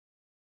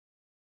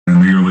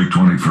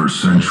21st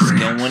century.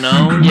 What's going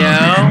on, yo?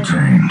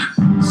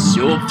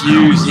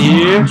 Shortfuse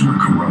here.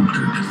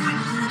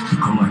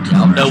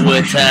 Y'all know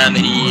what time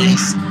it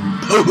is.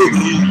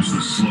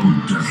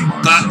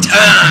 About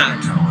time.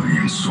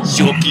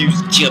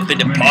 Shortfuse jump in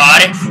the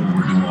party.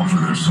 Forward to offer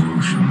their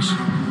solutions.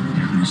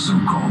 Yet these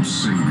so-called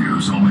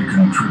saviors only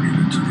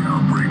contributed to the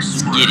outbreak's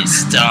spread. Get it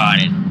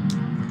started.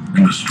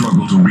 In the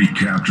struggle to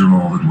recapture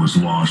all that was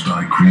lost,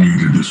 I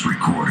created this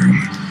recording.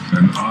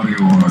 An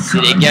audio archive.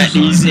 See, they got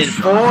these in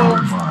full.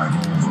 Revive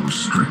all those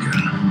stricken.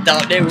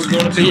 Thought they were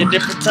gonna be a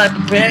different type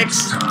of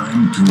packs,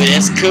 but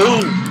that's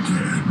cool.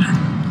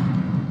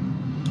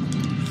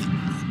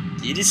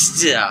 Get it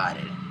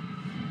started.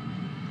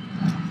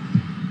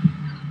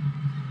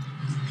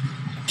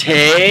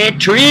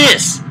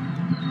 Tetris.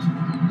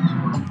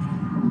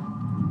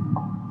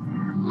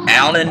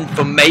 All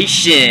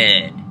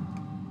information.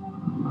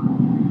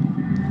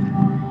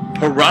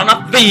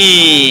 Piranha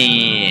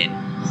fin.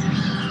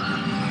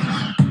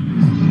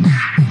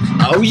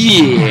 Oh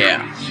yeah.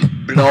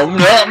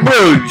 Blown up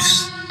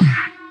Bruce.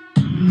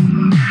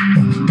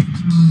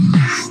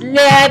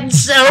 Slab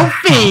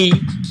Sophie.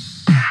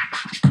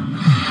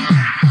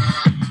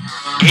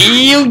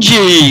 Eel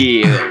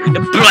Jill in the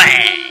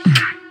black.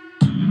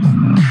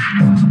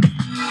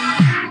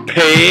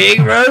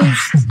 Pig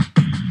roast.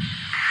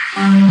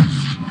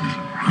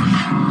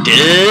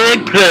 Doug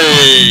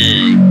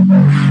Plug.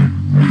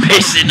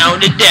 Pissing on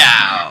the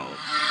dog.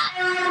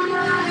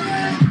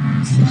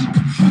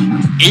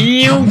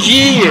 Eel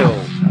Jill.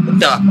 What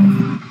the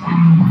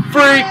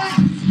freak?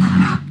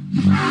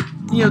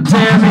 You'll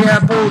tell me I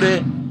pulled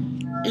it.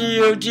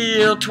 Eel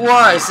Jill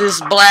twice. This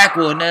black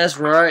one, that's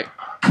right.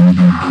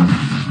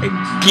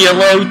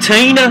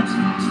 Guillotine.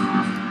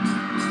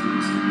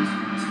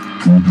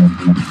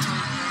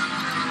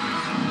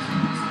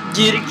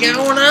 Get it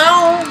going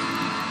on.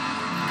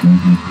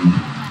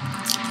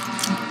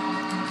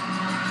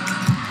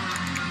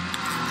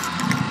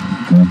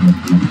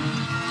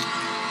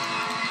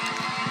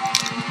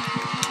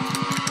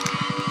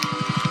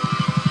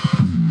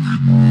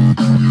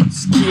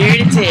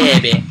 Security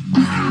Tabby.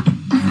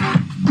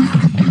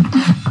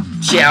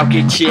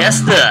 Chalky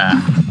Chester.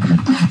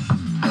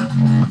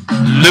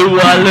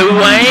 Luan.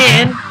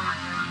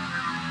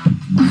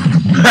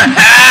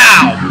 Ha-ha!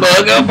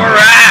 Mugga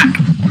Barack.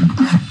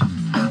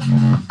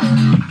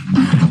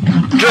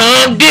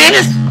 Drug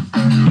Dennis.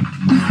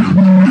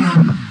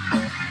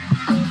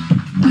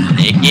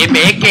 Licky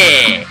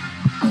Mickey.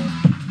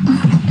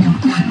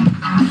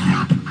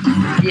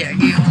 Yeah,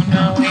 get one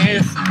on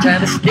here.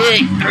 Trying to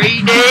stick.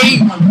 3D.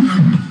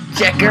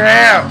 Check her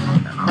out.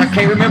 I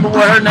can't remember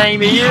what her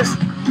name is.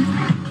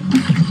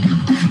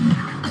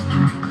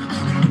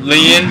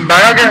 Lynn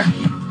Berger.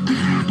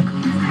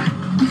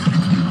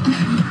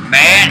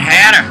 Matt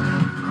Hatter.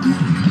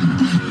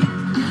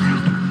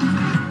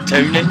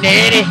 Tuna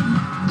Nettie.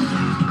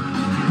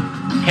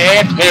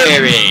 Half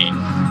Harry.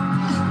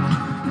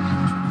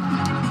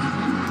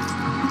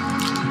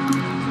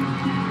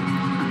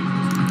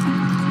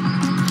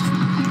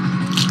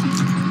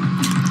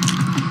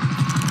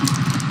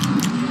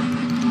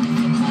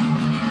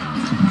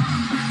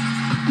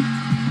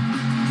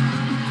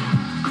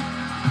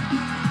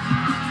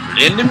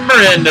 Lyndon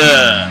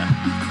Brenda.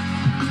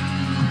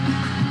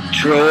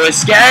 Troy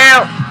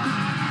Scout.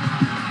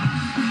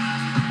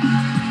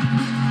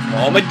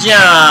 Mama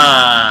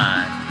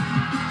John.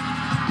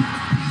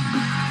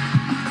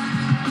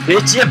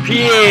 Pitcher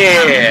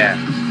Pierre.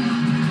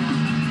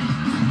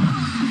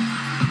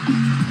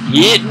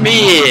 Hit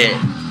mid.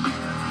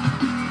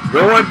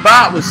 Roy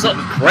Bot with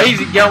something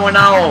crazy going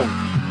on.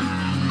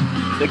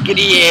 Look at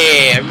the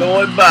air.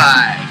 Roy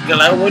Bot.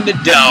 Glow in the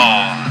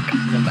dark.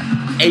 Number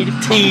 8 of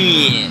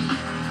 10.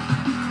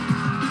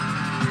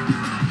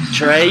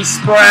 Trey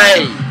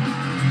Spray.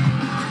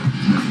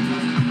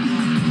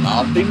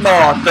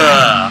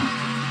 Martha.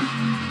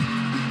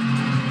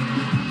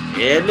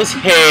 Headless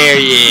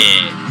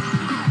Harriet.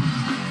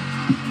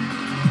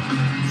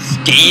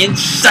 Skin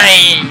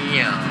Sam.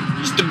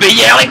 Used to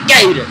be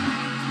alligator.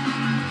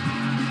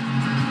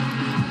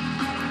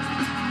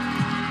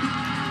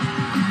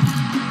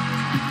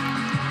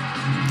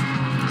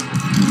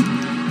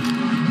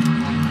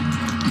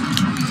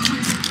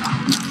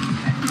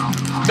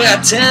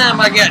 About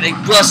time I got to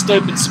bust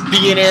open some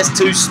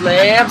bns2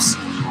 slabs.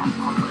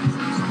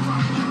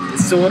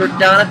 Disorder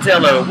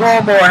Donatello.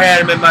 Walmart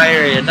had him in my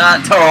area,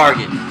 not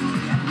Target.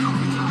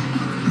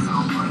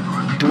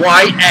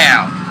 Dwight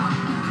out.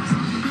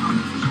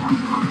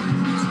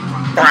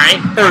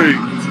 Frank through.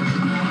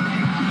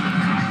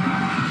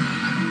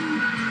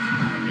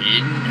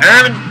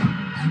 Herman.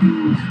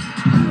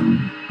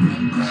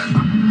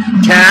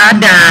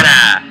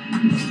 Cardana.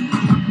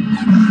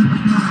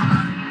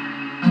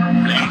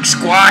 Black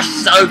Squash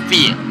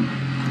Sophia.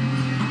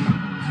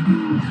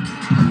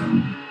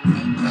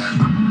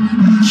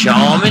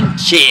 Charmin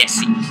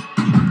Chassis.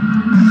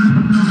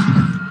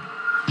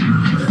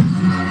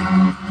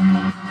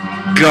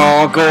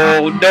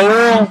 Gargoyle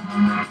Door.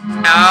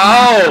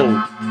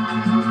 Oh!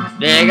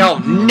 There you go,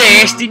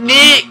 Nasty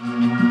Nick!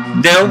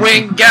 Then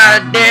we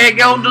got a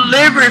daggone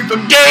delivery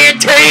from Dan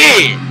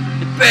Ted.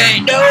 The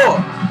back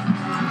door.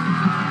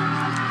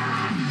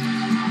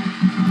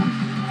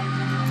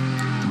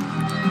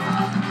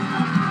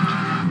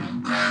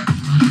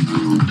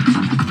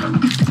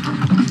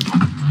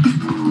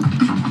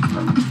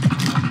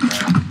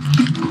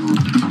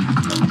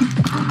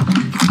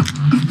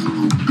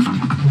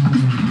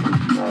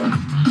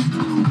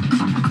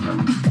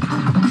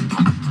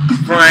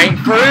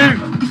 Frankfurt,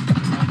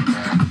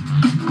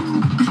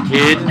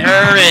 Hidden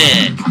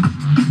Hermit,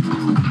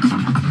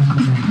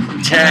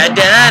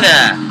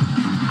 Tadana,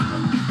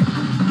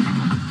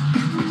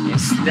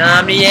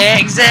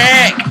 Insomniac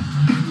Zach,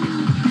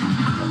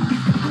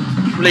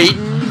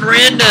 Fleeting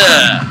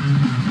Brenda.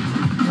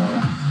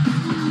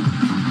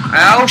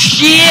 Oh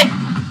shit!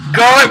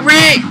 Guard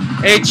Rick!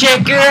 Hey,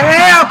 check her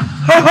out!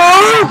 Ho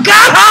ho!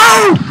 Go! Go!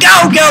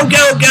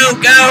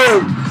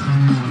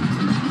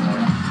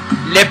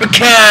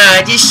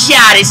 Leprechaun just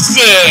shot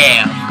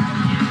himself.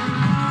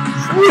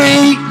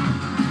 Sweet.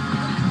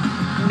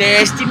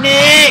 Nasty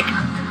Nick.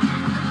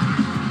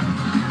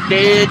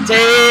 Dead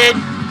Ted.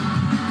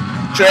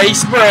 Trey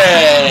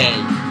Spray.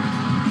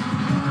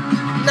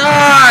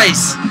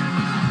 Nice.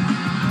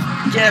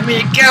 Got me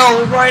a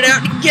goal right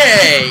out the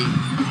gate.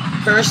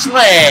 For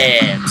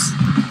slabs.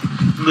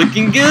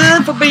 Looking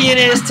good for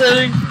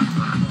bns2.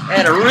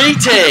 And a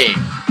retake.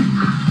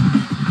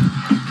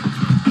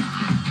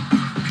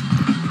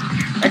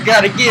 I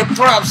gotta give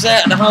props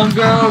out to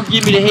homegirl.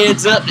 Give me the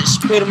heads up that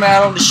she put them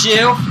out on the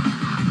shelf.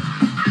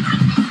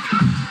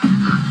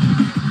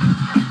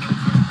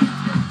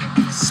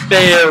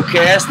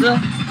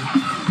 Spellcaster.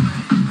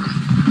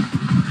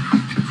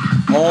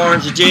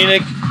 Orange Regina.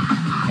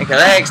 And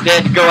I asked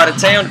Dad to go out of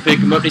town to pick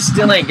them up. They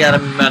still ain't got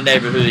them in my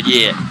neighborhood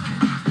yet.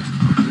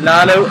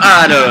 Lalo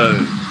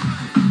Otto.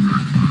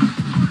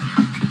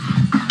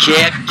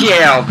 Cat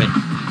Calvin.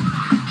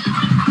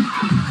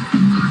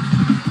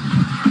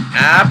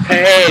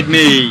 iPad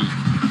me.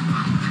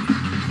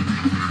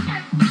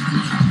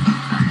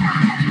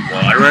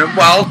 Water and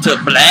Walter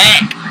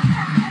Black.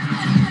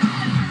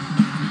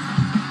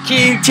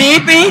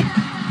 Q-Tippy.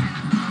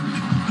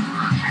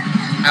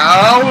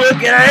 Oh,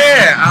 look at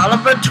her.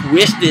 Oliver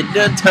Twisted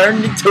done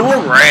turned into a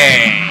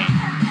ring.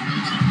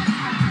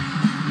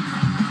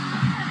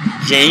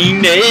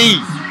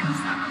 Jamie.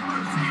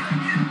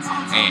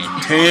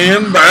 And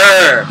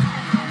Timber.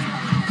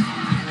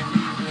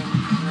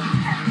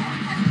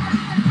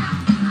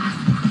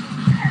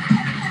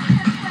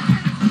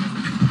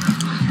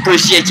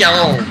 Appreciate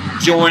y'all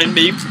joining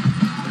me,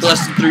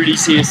 busting through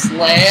these here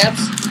slabs.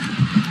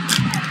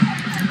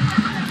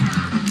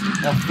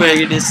 I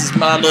figured this is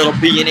my little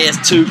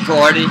bns2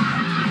 party.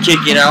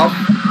 Kick it off.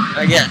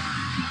 I got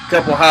a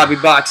couple hobby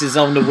boxes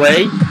on the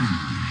way.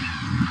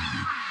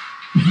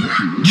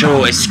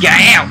 Troy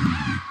Scout.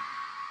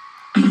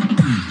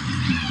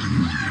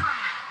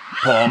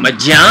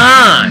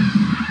 Parmesan.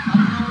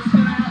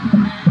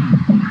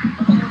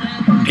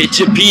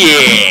 Pitcher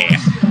Pierre.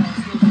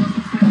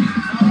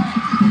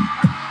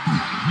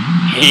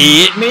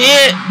 Hit me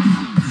it.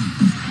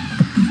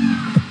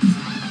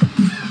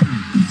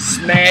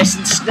 Smash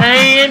and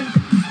stand.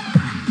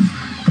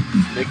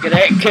 Look at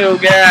that cool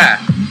guy.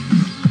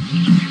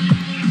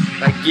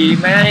 Like, get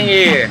him out of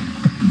here.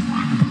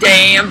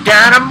 Damn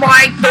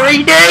Dynamite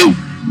 3D.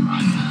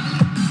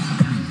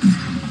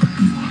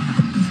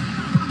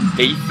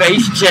 He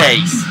face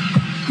chase.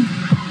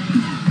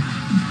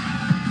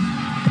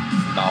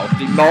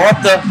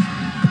 Martha.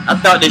 I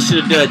thought they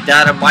should have done a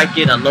Dynamite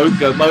in a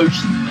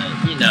locomotion.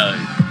 You know.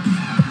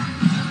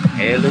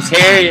 Hairless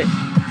Harriet.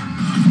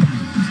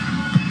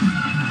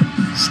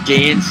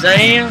 Skin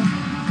Sam.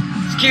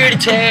 Security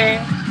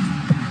tag.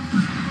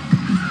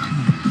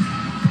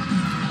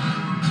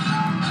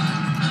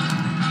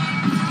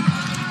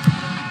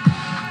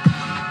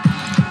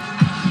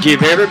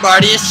 Give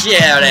everybody a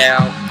shout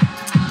out.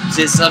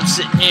 Since I'm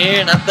sitting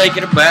here and I'm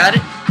thinking about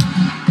it.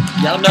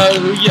 Y'all know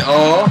who you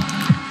are.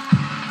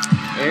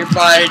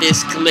 Everybody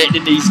that's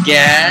collected these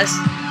guys.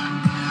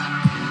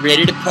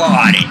 Ready to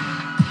party.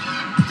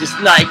 Just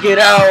like good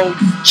old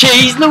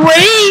Cheese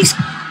Louise.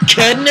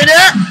 Cutting it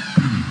up.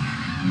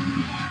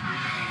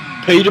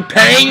 Peter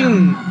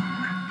Payne.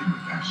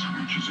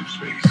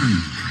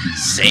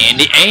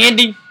 Sandy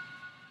Andy.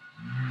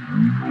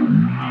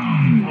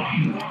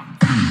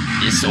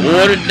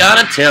 Disordered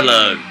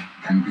Donatello.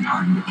 And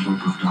behind the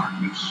cloak of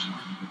darkness,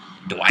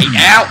 Dwight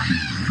out.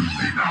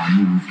 they now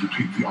move to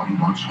take the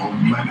Autobots'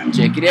 home planet.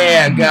 Check it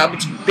out,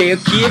 Garbage Bill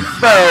Kid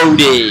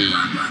 40.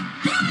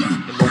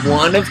 Number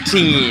 1 of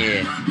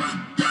 10.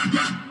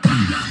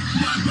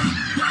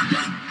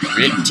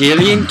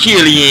 Reptilian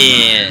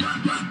Killian.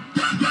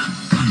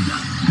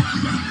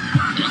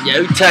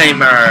 Yo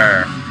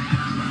Tamer.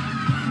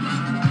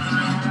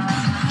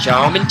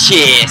 Charming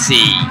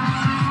Chassis.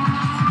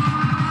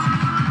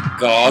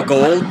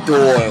 Gargoyle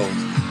Doyle.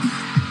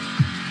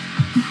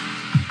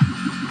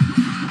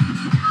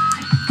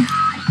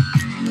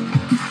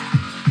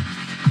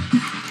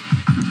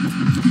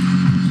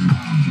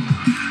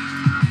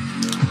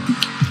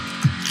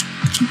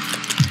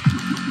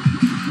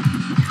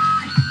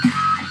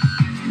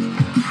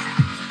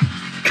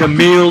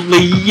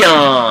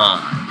 chameleon.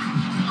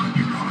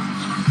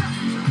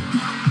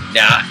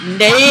 Not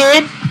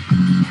dead.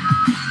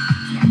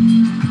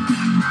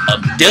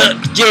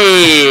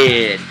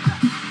 Abducted.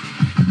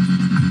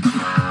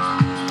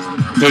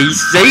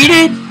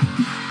 Seated.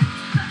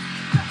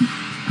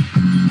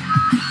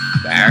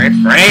 Barry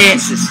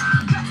Francis.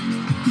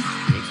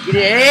 Check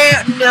it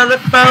out. Another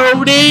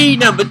 4D.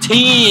 Number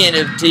 10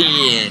 of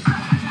 10.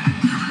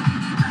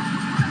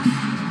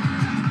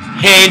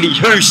 Andy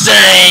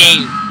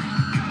Hussein.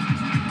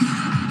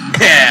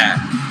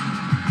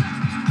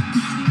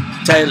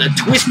 Taylor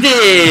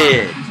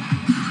Twisted.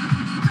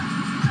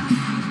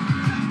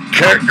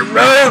 Kurt the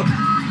Rope.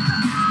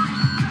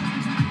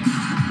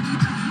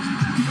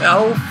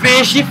 Old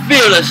Fishy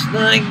Phyllis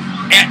thing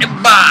at the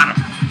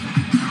bottom.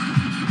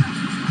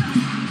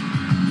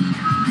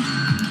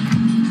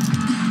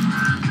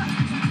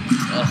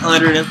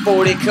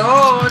 $140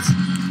 cards.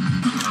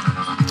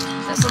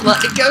 That's a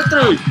lot to go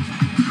through.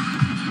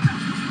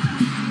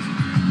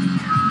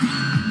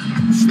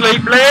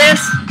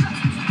 Sleepless.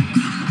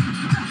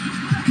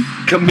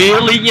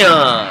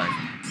 Chameleon.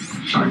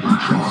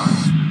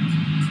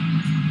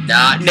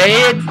 Not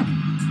Ned.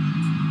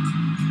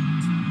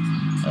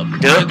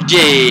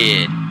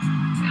 Abducted.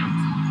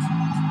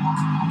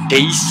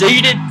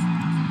 Seated.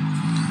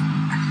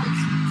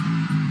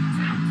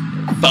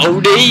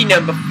 4D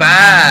number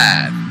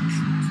 5.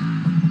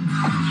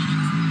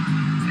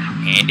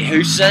 Andy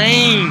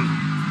Hussein.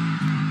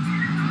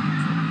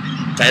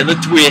 Taylor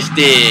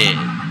Twisted.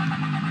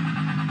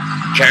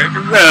 Kurt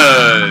the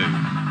Road.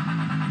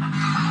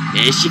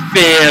 Fishy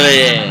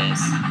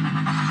Phyllis.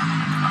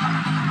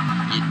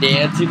 Get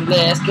down to the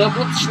last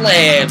couple of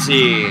slabs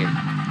here.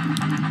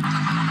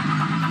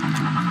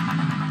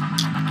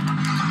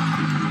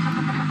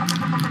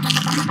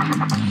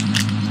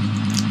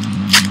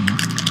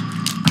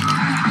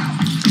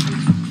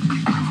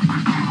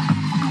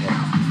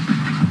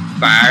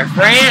 Fire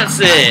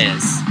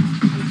Francis.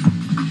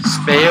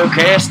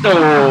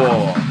 Spellcaster.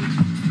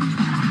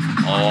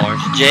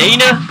 Orange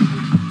Gina.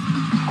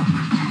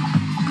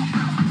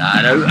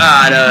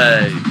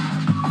 Otto.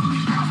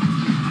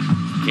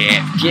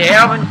 Cap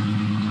Calvin.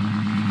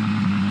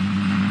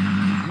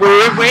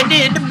 Word Wendy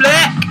in the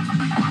black.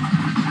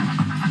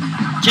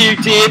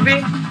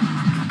 Q-Tippy.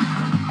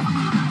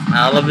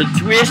 Oliver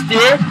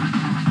Twisted.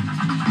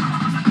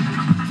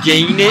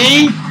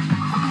 Jeannie.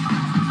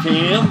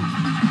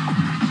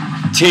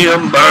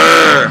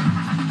 Timber.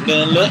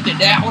 Done looked at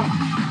that one.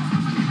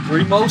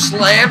 3 more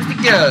slabs to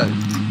go.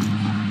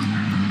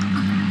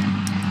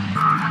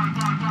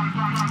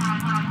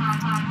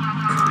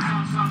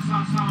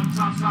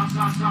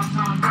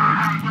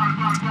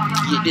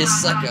 Get this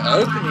sucker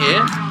open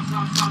here.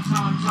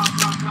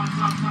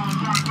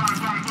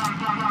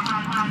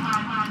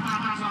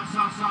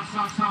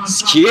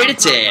 Security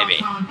tabby.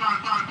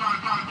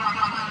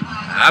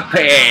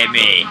 iPad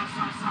me.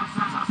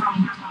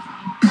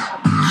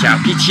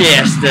 Chalky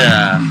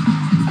Chester.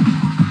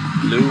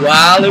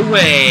 Lou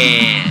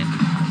Wayne.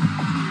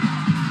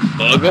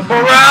 Bugger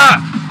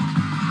Barack.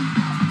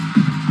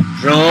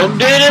 Drum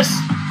Dennis.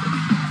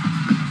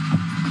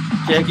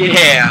 Check it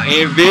out.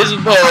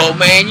 Invisible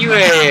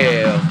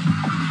Manuel.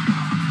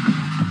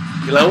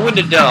 Glow in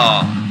the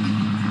Dark.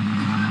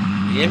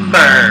 In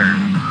Burn.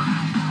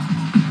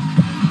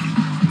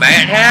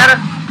 Matt Hatter.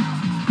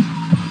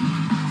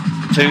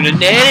 Tuna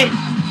Nettie.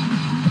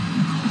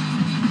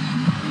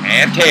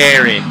 Half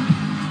Terry.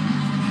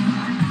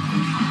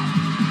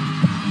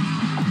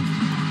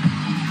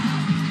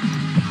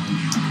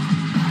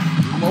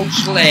 More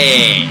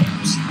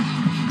slabs.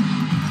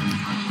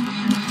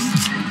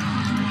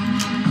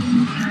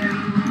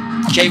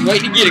 Can't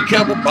wait to get a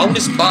couple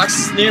bonus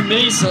boxes near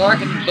me so I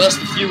can bust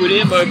a few of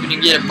them open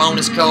and get a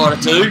bonus card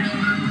or 2.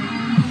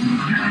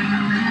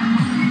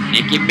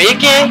 Nicky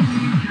Mickey.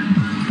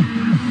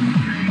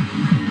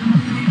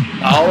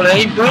 All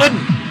ain't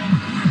pudding.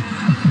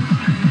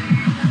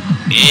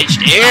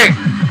 Bitched Eric.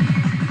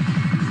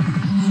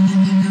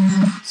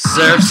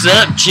 Surf's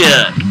Up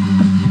Chuck.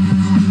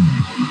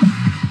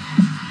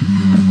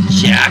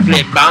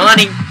 Chocolate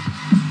Bonnie.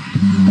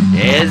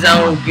 There's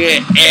old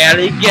good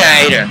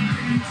alligator.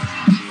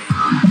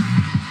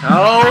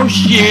 Oh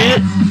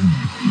shit.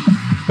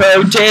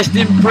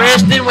 Protesting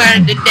Preston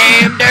with the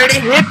damn dirty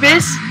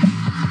hippies.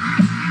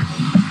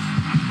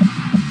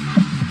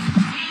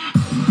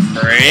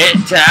 Brett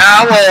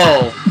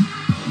Towel.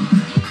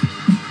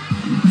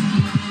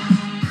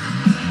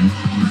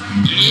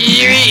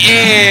 Erie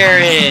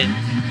Aaron.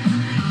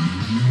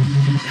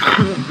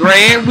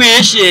 Grand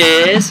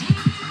Wishes.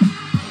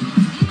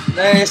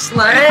 Last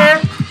slab.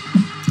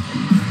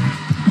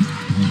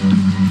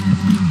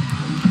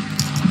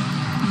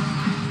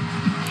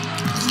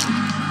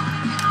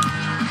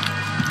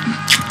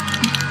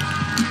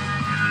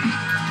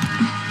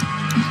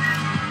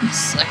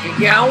 Sucker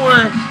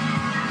going.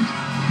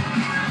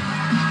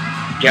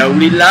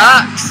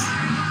 Goldilocks.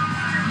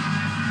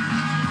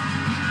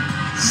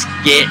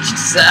 Sketched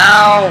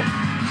Sal.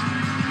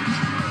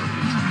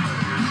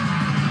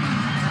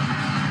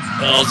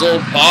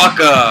 Puzzle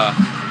Parker.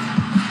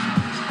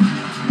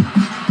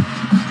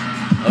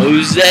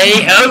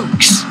 Jose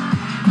Hoax,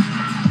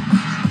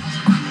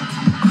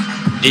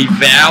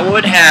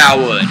 Devoured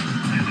Howard,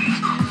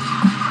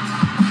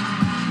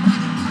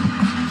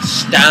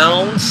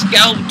 Stone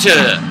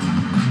Sculptor,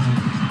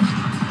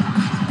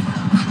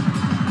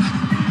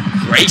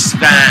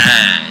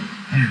 Gracevine,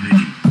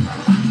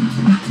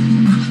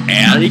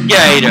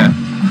 Alligator,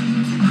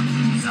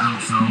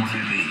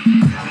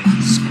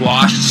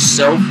 Squash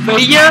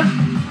Sophia,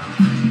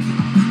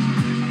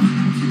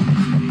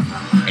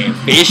 and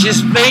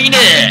Vicious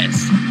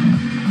Venus.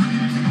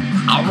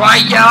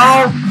 Alright,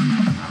 y'all.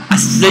 I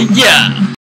see ya.